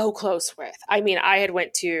so close with, I mean, I had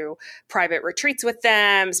went to private retreats with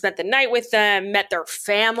them, spent the night with them, met their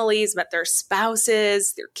families, met their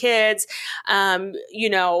spouses, their kids,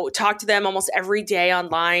 talked to them almost every day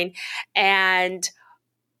online. And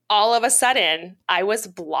all of a sudden I was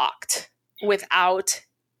blocked without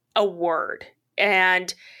a word.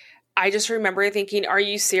 And I just remember thinking, are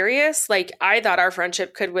you serious? Like, I thought our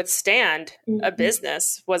friendship could withstand a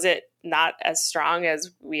business. Was it not as strong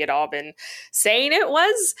as we had all been saying it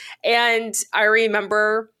was? And I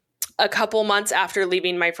remember a couple months after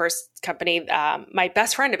leaving my first company, my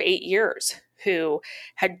best friend of 8 years who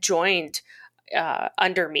had joined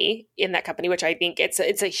under me in that company, which I think it's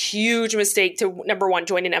a huge mistake to, number one,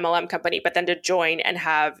 join an MLM company, but then to join and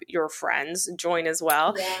have your friends join as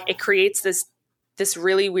well. Yeah. It creates this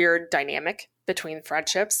really weird dynamic between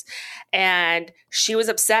friendships. And she was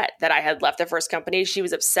upset that I had left the first company. She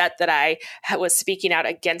was upset that I was speaking out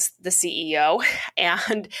against the CEO.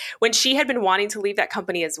 And when she had been wanting to leave that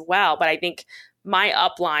company as well, but I think my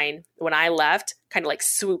upline, when I left, kind of like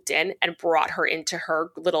swooped in and brought her into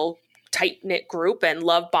her little tight-knit group and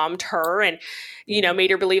love bombed her and,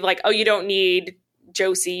 made her believe like, oh, you don't need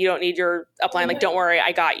Josie, you don't need your upline. Like, don't worry,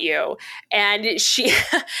 I got you. And she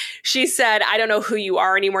said, I don't know who you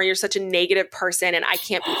are anymore. You're such a negative person and I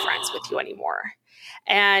can't be friends with you anymore.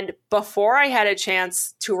 And before I had a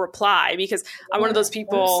chance to reply, because I'm one of those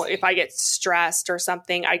people, if I get stressed or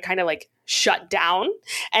something, I kind of like shut down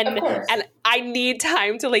and I need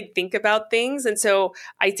time to like think about things. And so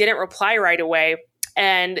I didn't reply right away.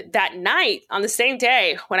 And that night, on the same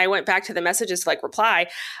day, when I went back to the messages to like reply,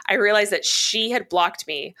 I realized that she had blocked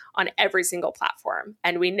me on every single platform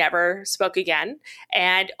and we never spoke again.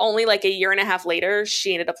 And only like a year and a half later,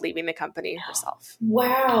 she ended up leaving the company herself.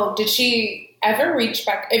 Wow. Did she ever reach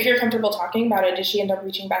back? If you're comfortable talking about it, did she end up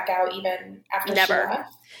reaching back out even after she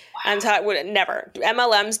left? Never.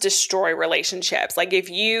 MLMs destroy relationships. Like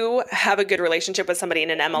if you have a good relationship with somebody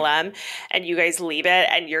in an MLM and you guys leave it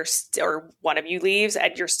and or one of you leaves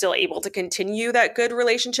and you're still able to continue that good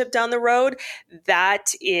relationship down the road,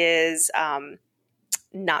 that is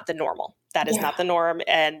not the normal. That is not the norm.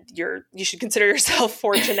 And you should consider yourself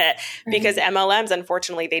fortunate because MLMs,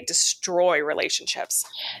 unfortunately, they destroy relationships.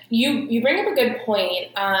 You bring up a good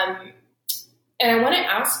point. And I want to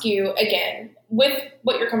ask you again, with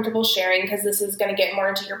what you're comfortable sharing, because this is going to get more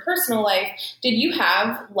into your personal life, did you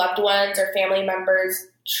have loved ones or family members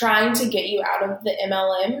trying to get you out of the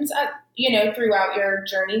MLMs, throughout your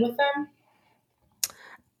journey with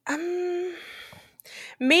them?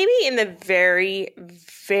 Maybe in the very,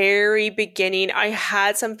 very beginning, I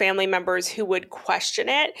had some family members who would question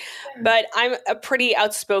it, but I'm a pretty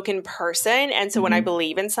outspoken person. And so when I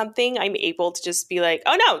believe in something, I'm able to just be like,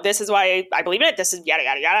 oh no, this is why I believe in it. This is yada,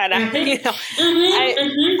 yada, yada. And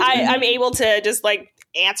I'm able to just like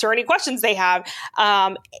answer any questions they have.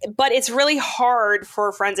 But it's really hard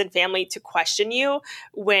for friends and family to question you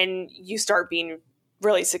when you start being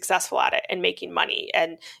really successful at it and making money.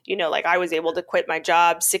 And, like I was able to quit my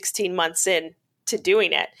job 16 months in to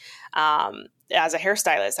doing it. As a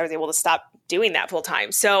hairstylist, I was able to stop doing that full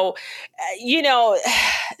time. So,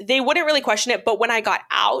 they wouldn't really question it. But when I got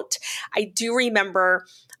out, I do remember,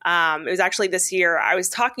 it was actually this year, I was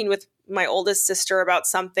talking with my oldest sister about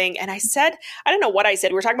something. And I said, I don't know what I said.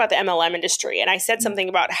 We were talking about the MLM industry. And I said something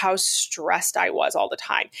about how stressed I was all the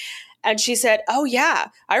time. And she said, oh yeah,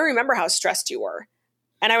 I remember how stressed you were.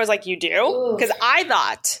 And I was like, you do? Because I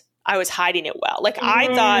thought I was hiding it well. Like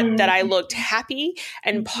I thought that I looked happy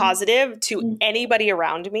and positive to anybody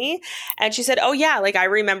around me. And she said, oh yeah, like I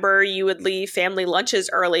remember you would leave family lunches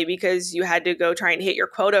early because you had to go try and hit your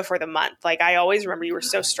quota for the month. Like I always remember you were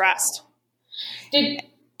so stressed. I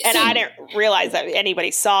didn't realize that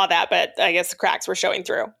anybody saw that, but I guess the cracks were showing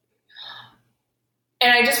through.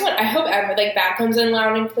 And I hope ever like that comes in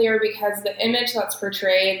loud and clear, because the image that's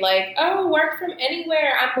portrayed, like, oh, work from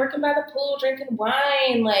anywhere, I'm working by the pool drinking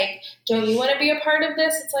wine, like, don't you want to be a part of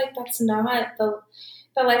this? It's like, that's not the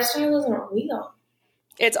lifestyle isn't real.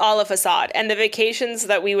 It's all a facade. And the vacations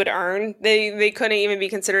that we would earn, they couldn't even be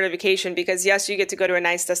considered a vacation, because yes, you get to go to a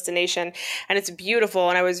nice destination and it's beautiful.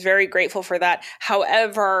 And I was very grateful for that.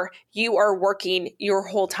 However, you are working your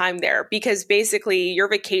whole time there, because basically your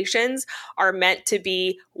vacations are meant to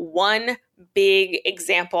be one big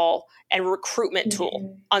example and recruitment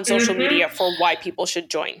tool on social media for why people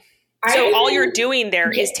should join. So all you're doing there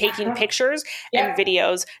is taking pictures and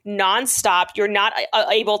videos nonstop. You're not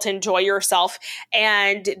able to enjoy yourself.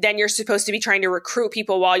 And then you're supposed to be trying to recruit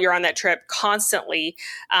people while you're on that trip constantly,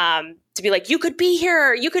 to be like, you could be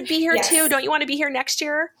here. You could be here too. Don't you want to be here next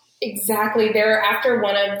year? Exactly. There, after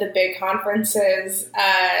one of the big conferences,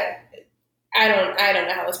 I don't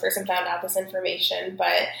know how this person found out this information,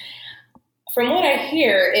 but from what I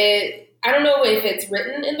hear, I don't know if it's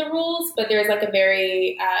written in the rules, but there's like a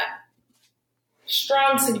very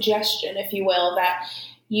strong suggestion, if you will, that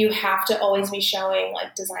you have to always be showing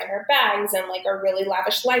like designer bags and like a really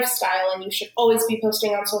lavish lifestyle, and you should always be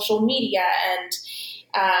posting on social media, and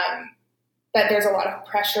that there's a lot of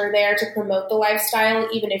pressure there to promote the lifestyle,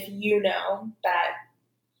 even if you know that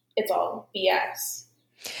it's all BS.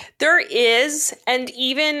 There is, and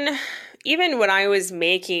even when I was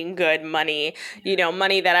making good money,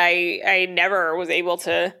 money that I never was able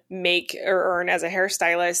to make or earn as a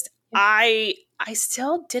hairstylist, I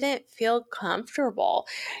still didn't feel comfortable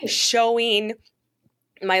showing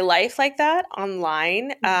my life like that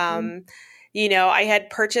online. I had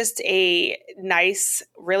purchased a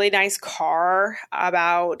really nice car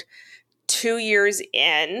about 2 years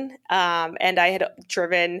in, and I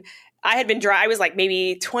was like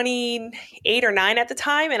maybe 28 or 9 at the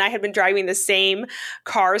time, and I had been driving the same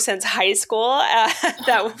car since high school,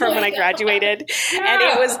 from when I graduated. Yeah. And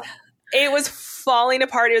it was falling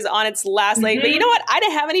apart. It was on its last leg. But you know what? I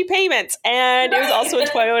didn't have any payments. And it was also a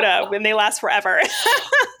Toyota, and they last forever.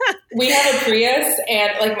 We have a Prius,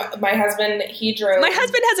 and like my husband, he drove. My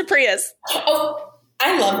husband has a Prius. Oh,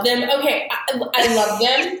 I love them. Okay. I love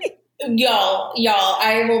them. Y'all,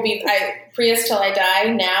 I Prius till I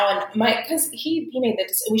die now. And cause he made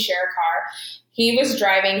we share a car. He was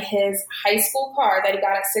driving his high school car that he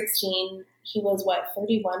got at 16. He was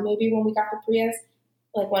 31 maybe when we got the Prius.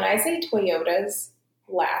 Like when I say Toyotas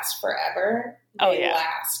last forever, they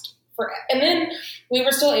last forever. And then we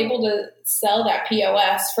were still able to sell that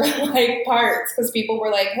POS for like parts, because people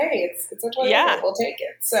were like, hey, it's a Toyota, we'll take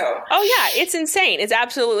it. So, oh yeah, it's insane. It's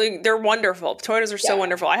absolutely, they're wonderful. Toyotas are so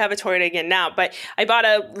wonderful. I have a Toyota again now, but I bought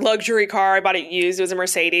a luxury car. I bought it used. It was a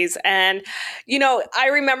Mercedes. And, I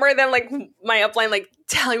remember then like my upline, like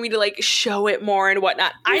telling me to like show it more and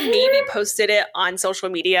whatnot. I maybe posted it on social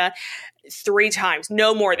media 3 times,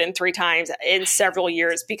 no more than 3 times in several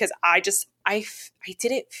years, because I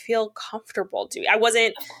didn't feel comfortable doing. I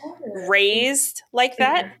wasn't raised like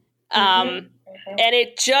that. And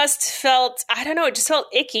it just felt, I don't know, it just felt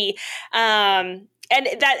icky. And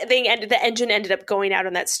that thing the engine ended up going out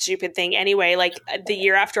on that stupid thing anyway, like the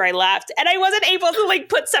year after I left, and I wasn't able to like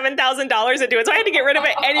put $7,000 into it. So I had to get rid of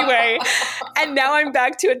it anyway. And now I'm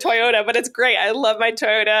back to a Toyota, but it's great. I love my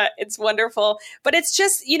Toyota. It's wonderful, but it's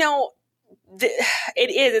just,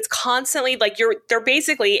 it's constantly like they're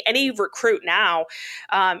basically, any recruit now,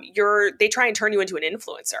 they try and turn you into an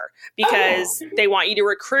influencer, because they want you to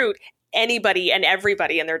recruit anybody and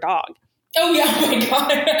everybody and their dog. Oh yeah, oh my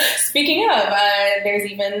God. Speaking of, there's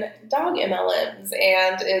even dog MLMs,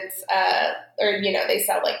 and it's, they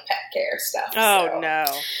sell like pet care stuff. Oh so. No.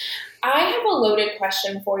 I have a loaded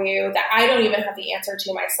question for you that I don't even have the answer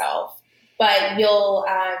to myself, but you'll,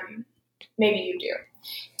 maybe you do.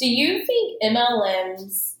 Do you think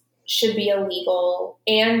MLMs should be illegal,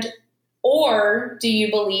 or do you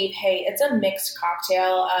believe, hey, it's a mixed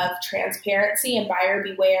cocktail of transparency and buyer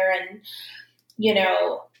beware, and,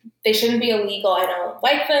 they shouldn't be illegal? I don't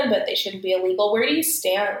like them, but they shouldn't be illegal. Where do you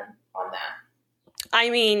stand on that? I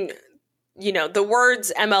mean, the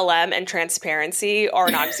words MLM and transparency are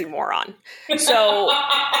an oxymoron. So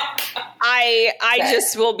I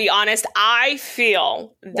just will be honest. I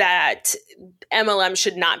feel that MLM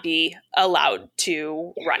should not be allowed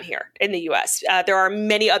to run here in the U.S. There are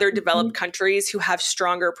many other developed countries who have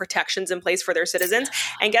stronger protections in place for their citizens.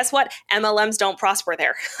 And guess what? MLMs don't prosper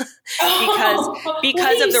there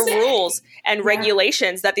because of the rules and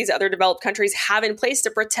regulations that these other developed countries have in place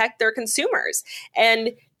to protect their consumers.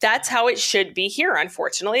 And that's how it should be here.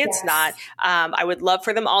 Unfortunately, it's not. I would love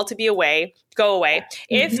for them all to go away.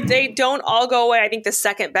 If they don't all go away, I think the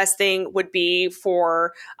second best thing would be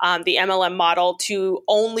for the MLM model to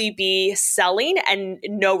only be selling and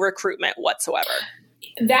no recruitment whatsoever.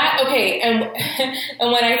 And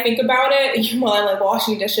when I think about it, while I'm like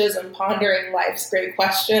washing dishes and pondering life's great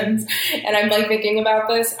questions, and I'm like thinking about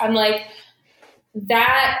this, I'm like,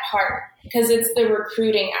 that part, because it's the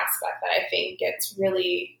recruiting aspect that I think gets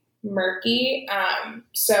really murky.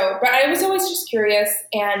 But I was always just curious.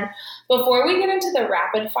 And before we get into the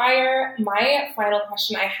rapid fire, my final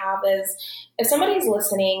question I have is, if somebody's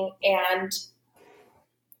listening and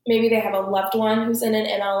maybe they have a loved one who's in an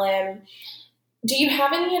MLM, do you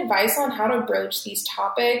have any advice on how to broach these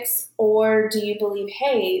topics? Or do you believe,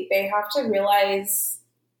 hey, they have to realize,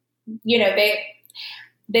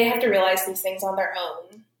 they have to realize these things on their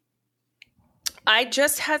own? I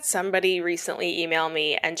just had somebody recently email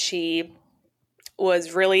me, and she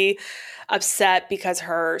was really upset because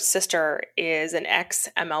her sister is an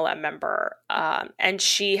ex-MLM member. And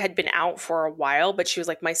she had been out for a while, but she was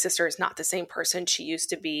like, my sister is not the same person she used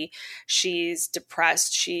to be. She's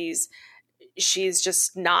depressed. She's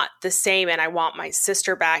just not the same, and I want my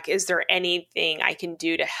sister back. Is there anything I can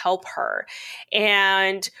do to help her?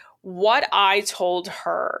 And what I told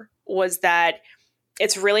her was that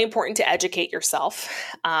it's really important to educate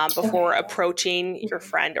yourself before approaching your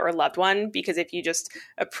friend or loved one, because if you just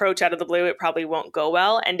approach out of the blue, it probably won't go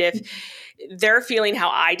well. And if they're feeling how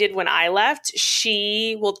I did when I left,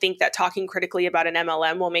 she will think that talking critically about an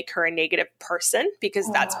MLM will make her a negative person, because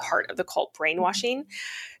that's part of the cult brainwashing.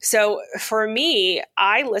 So for me,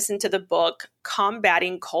 I listened to the book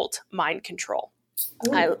Combating Cult Mind Control.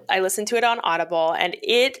 I listened to it on Audible, and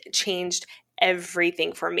it changed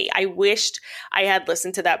everything for me. I wished I had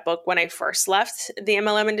listened to that book when I first left the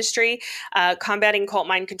MLM industry. Combating Cult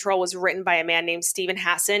Mind Control was written by a man named Steven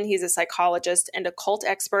Hassan. He's a psychologist and a cult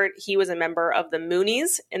expert. He was a member of the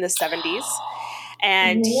Moonies in the 70s.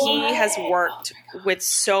 And he has worked with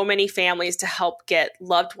so many families to help get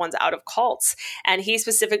loved ones out of cults. And he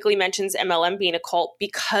specifically mentions MLM being a cult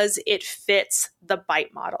because it fits the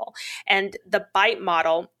BITE model. And the BITE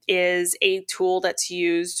model is a tool that's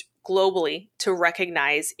used globally to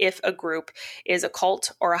recognize if a group is a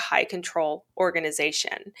cult or a high control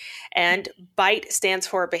organization. And BITE stands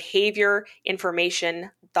for behavior,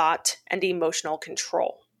 information, thought, and emotional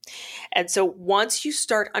control. And so once you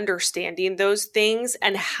start understanding those things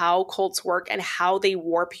and how cults work and how they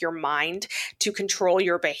warp your mind to control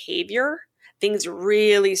your behavior, things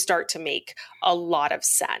really start to make a lot of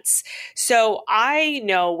sense. So I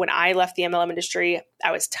know when I left the MLM industry,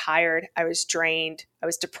 I was tired, I was drained, I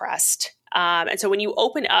was depressed. And so when you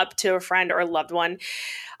open up to a friend or a loved one,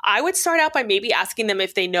 I would start out by maybe asking them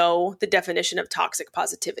if they know the definition of toxic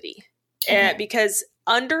positivity. Because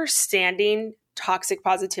understanding toxic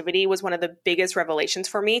positivity was one of the biggest revelations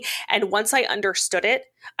for me. And once I understood it,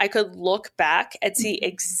 I could look back and see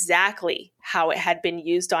exactly how it had been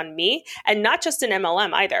used on me, and not just in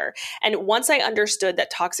MLM either. And once I understood that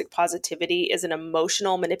toxic positivity is an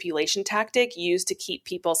emotional manipulation tactic used to keep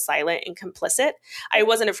people silent and complicit, I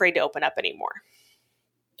wasn't afraid to open up anymore.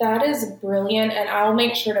 That is brilliant. And I'll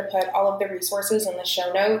make sure to put all of the resources in the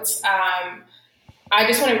show notes. I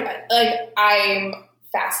just want to, I'm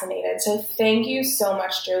fascinated. So thank you so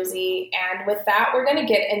much, Josie. And with that, we're going to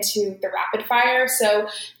get into the rapid fire. So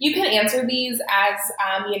you can answer these as,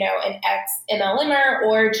 an ex-MLMer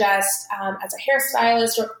or just as a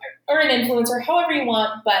hairstylist or an influencer, however you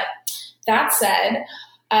want. But that said,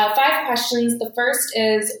 5 questions. The first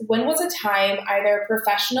is, when was a time, either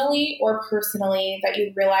professionally or personally, that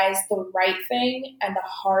you realized the right thing and the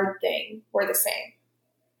hard thing were the same?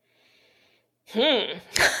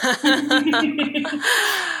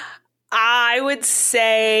 I would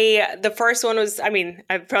say the first one was,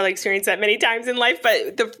 I've probably experienced that many times in life,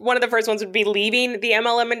 but one of the first ones would be leaving the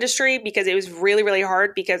MLM industry, because it was really, really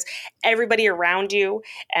hard, because everybody around you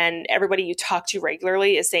and everybody you talk to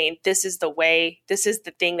regularly is saying, this is the way, this is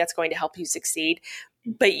the thing that's going to help you succeed.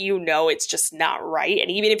 But it's just not right. And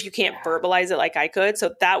even if you can't verbalize it like I could,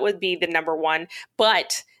 so that would be the number one.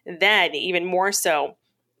 But then even more so,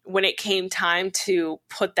 when it came time to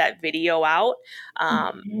put that video out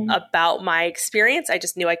about my experience, I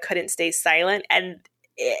just knew I couldn't stay silent. And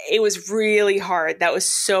it was really hard. That was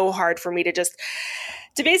so hard for me to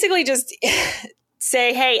basically just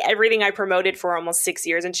say, hey, everything I promoted for almost 6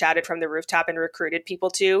 years and shouted from the rooftop and recruited people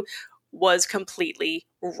to was completely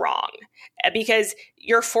wrong, because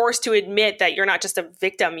you're forced to admit that you're not just a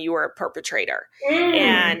victim, you are a perpetrator.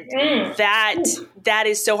 And that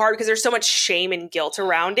is so hard because there's so much shame and guilt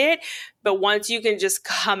around it. But once you can just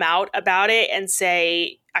come out about it and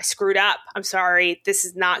say, I screwed up, I'm sorry, this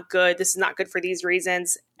is not good. This is not good for these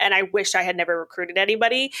reasons. And I wish I had never recruited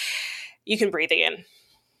anybody. You can breathe again.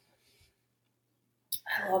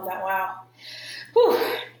 I love that. Wow. Whew.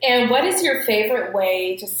 And what is your favorite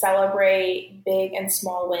way to celebrate big and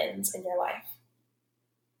small wins in your life?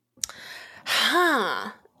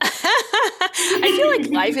 I feel like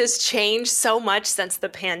life has changed so much since the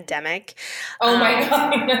pandemic. Oh my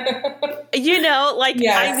God.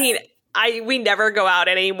 Yes. I mean, we never go out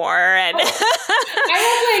anymore. And I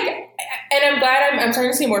have and I'm glad I'm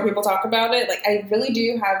starting to see more people talk about it. Like, I really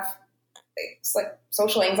do have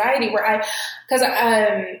social anxiety where because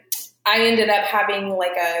I ended up having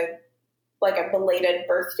like a belated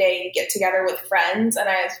birthday get together with friends, and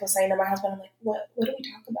I was saying to my husband, I'm like, what do we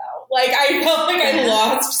talk about? Like, I felt like I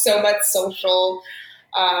lost so much social,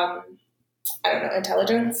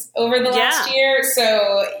 intelligence over the last year.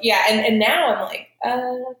 So yeah, and now I'm like,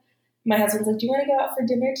 my husband's like, do you want to go out for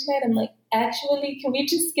dinner tonight? I'm like, actually, can we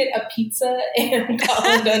just get a pizza and call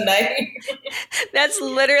it a night? That's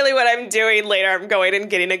literally what I'm doing later. I'm going and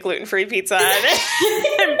getting a gluten-free pizza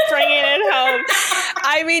and bringing it home.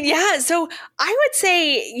 I mean, yeah. So I would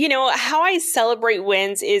say, how I celebrate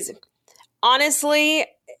wins is honestly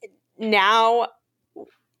now,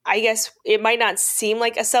 I guess it might not seem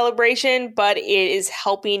like a celebration, but it is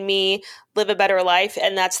helping me live a better life.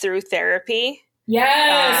 And that's through therapy.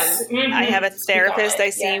 Yes. I have a therapist I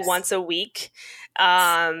see once a week.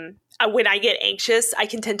 When I get anxious, I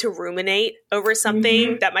can tend to ruminate over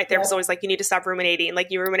something that my therapist is always like, you need to stop ruminating. Like,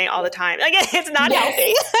 you ruminate all the time. Like, it's not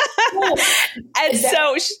healthy. And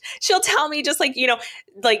so she'll tell me just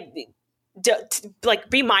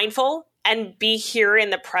be mindful and be here in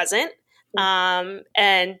the present.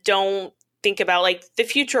 And don't think about the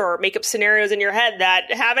future or make up scenarios in your head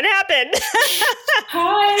that haven't happened.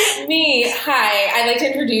 Hi. I'd like to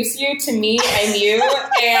introduce you to me. I'm you.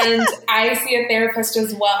 And I see a therapist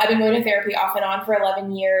as well. I've been going to therapy off and on for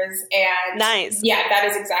 11 years. And nice. Yeah, that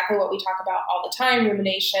is exactly what we talk about all the time,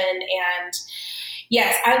 rumination. And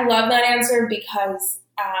yes, I love that answer because,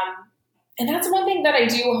 and that's one thing that I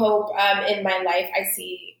do hope in my life, I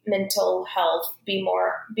see mental health be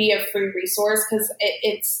a free resource, because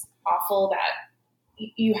it's awful that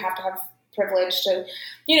you have to have privilege to,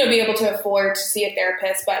 be able to afford to see a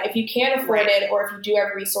therapist. But if you can't afford it, or if you do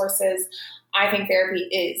have resources, I think therapy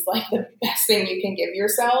is the best thing you can give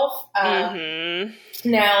yourself.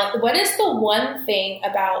 Now, what is the one thing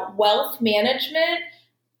about wealth management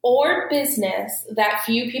or business that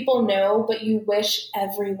few people know, but you wish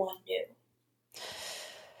everyone knew?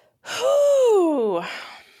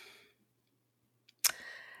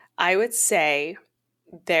 I would say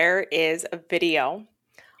there is a video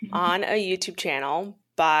on a YouTube channel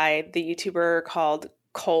by the YouTuber called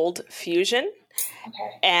Cold Fusion.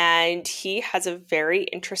 Okay. And he has a very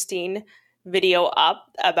interesting video up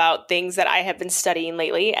about things that I have been studying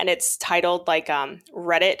lately. And it's titled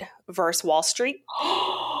Reddit versus Wall Street.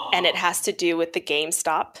 And it has to do with the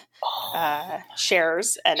GameStop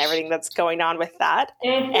shares and everything that's going on with that.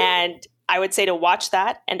 And I would say to watch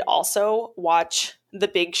that and also watch The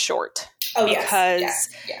Big Short. Oh, because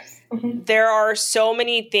yes. There are so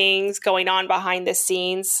many things going on behind the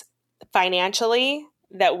scenes financially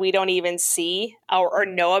that we don't even see or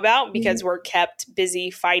know about because we're kept busy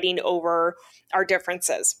fighting over our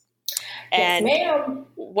differences. And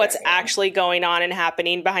what's actually going on and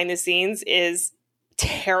happening behind the scenes is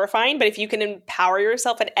terrifying. But if you can empower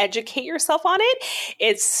yourself and educate yourself on it,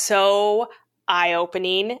 it's so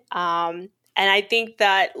eye-opening. And I think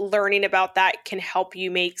that learning about that can help you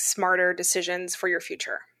make smarter decisions for your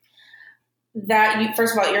future.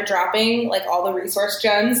 First of all, you're dropping all the resource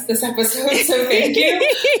gems this episode, so thank you.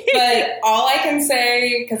 But all I can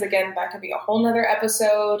say, because again, that could be a whole nother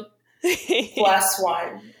episode plus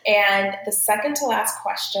one. And the second to last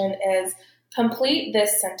question is, complete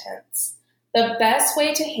this sentence. The best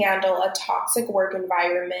way to handle a toxic work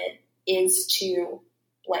environment is to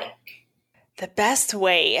blank. The best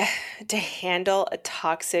way to handle a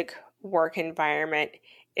toxic work environment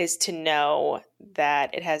is to know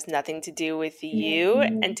that it has nothing to do with you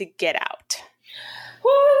and to get out.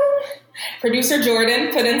 Woo. Producer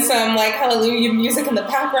Jordan put in some like hallelujah music in the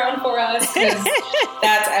background for us, because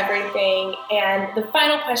that's everything. And the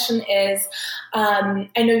final question is, I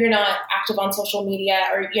know you're not active on social media,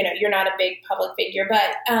 or, you know, you're not a big public figure,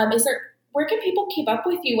 but where can people keep up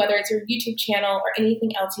with you, whether it's your YouTube channel or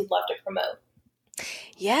anything else you'd love to promote?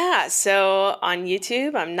 Yeah, so on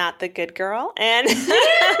YouTube, I'm Not the Good Girl, and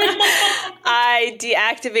I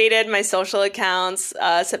deactivated my social accounts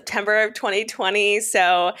September of 2020,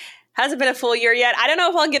 so hasn't been a full year yet. I don't know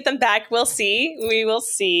if I'll get them back. We'll see. We will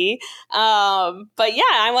see. But yeah,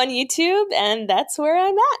 I'm on YouTube, and that's where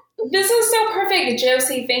I'm at. This is so perfect.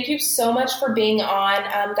 Josie, thank you so much for being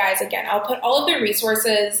on. Guys, again, I'll put all of the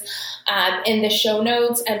resources in the show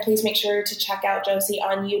notes, and please make sure to check out Josie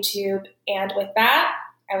on YouTube. And with that,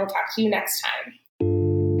 I will talk to you next time.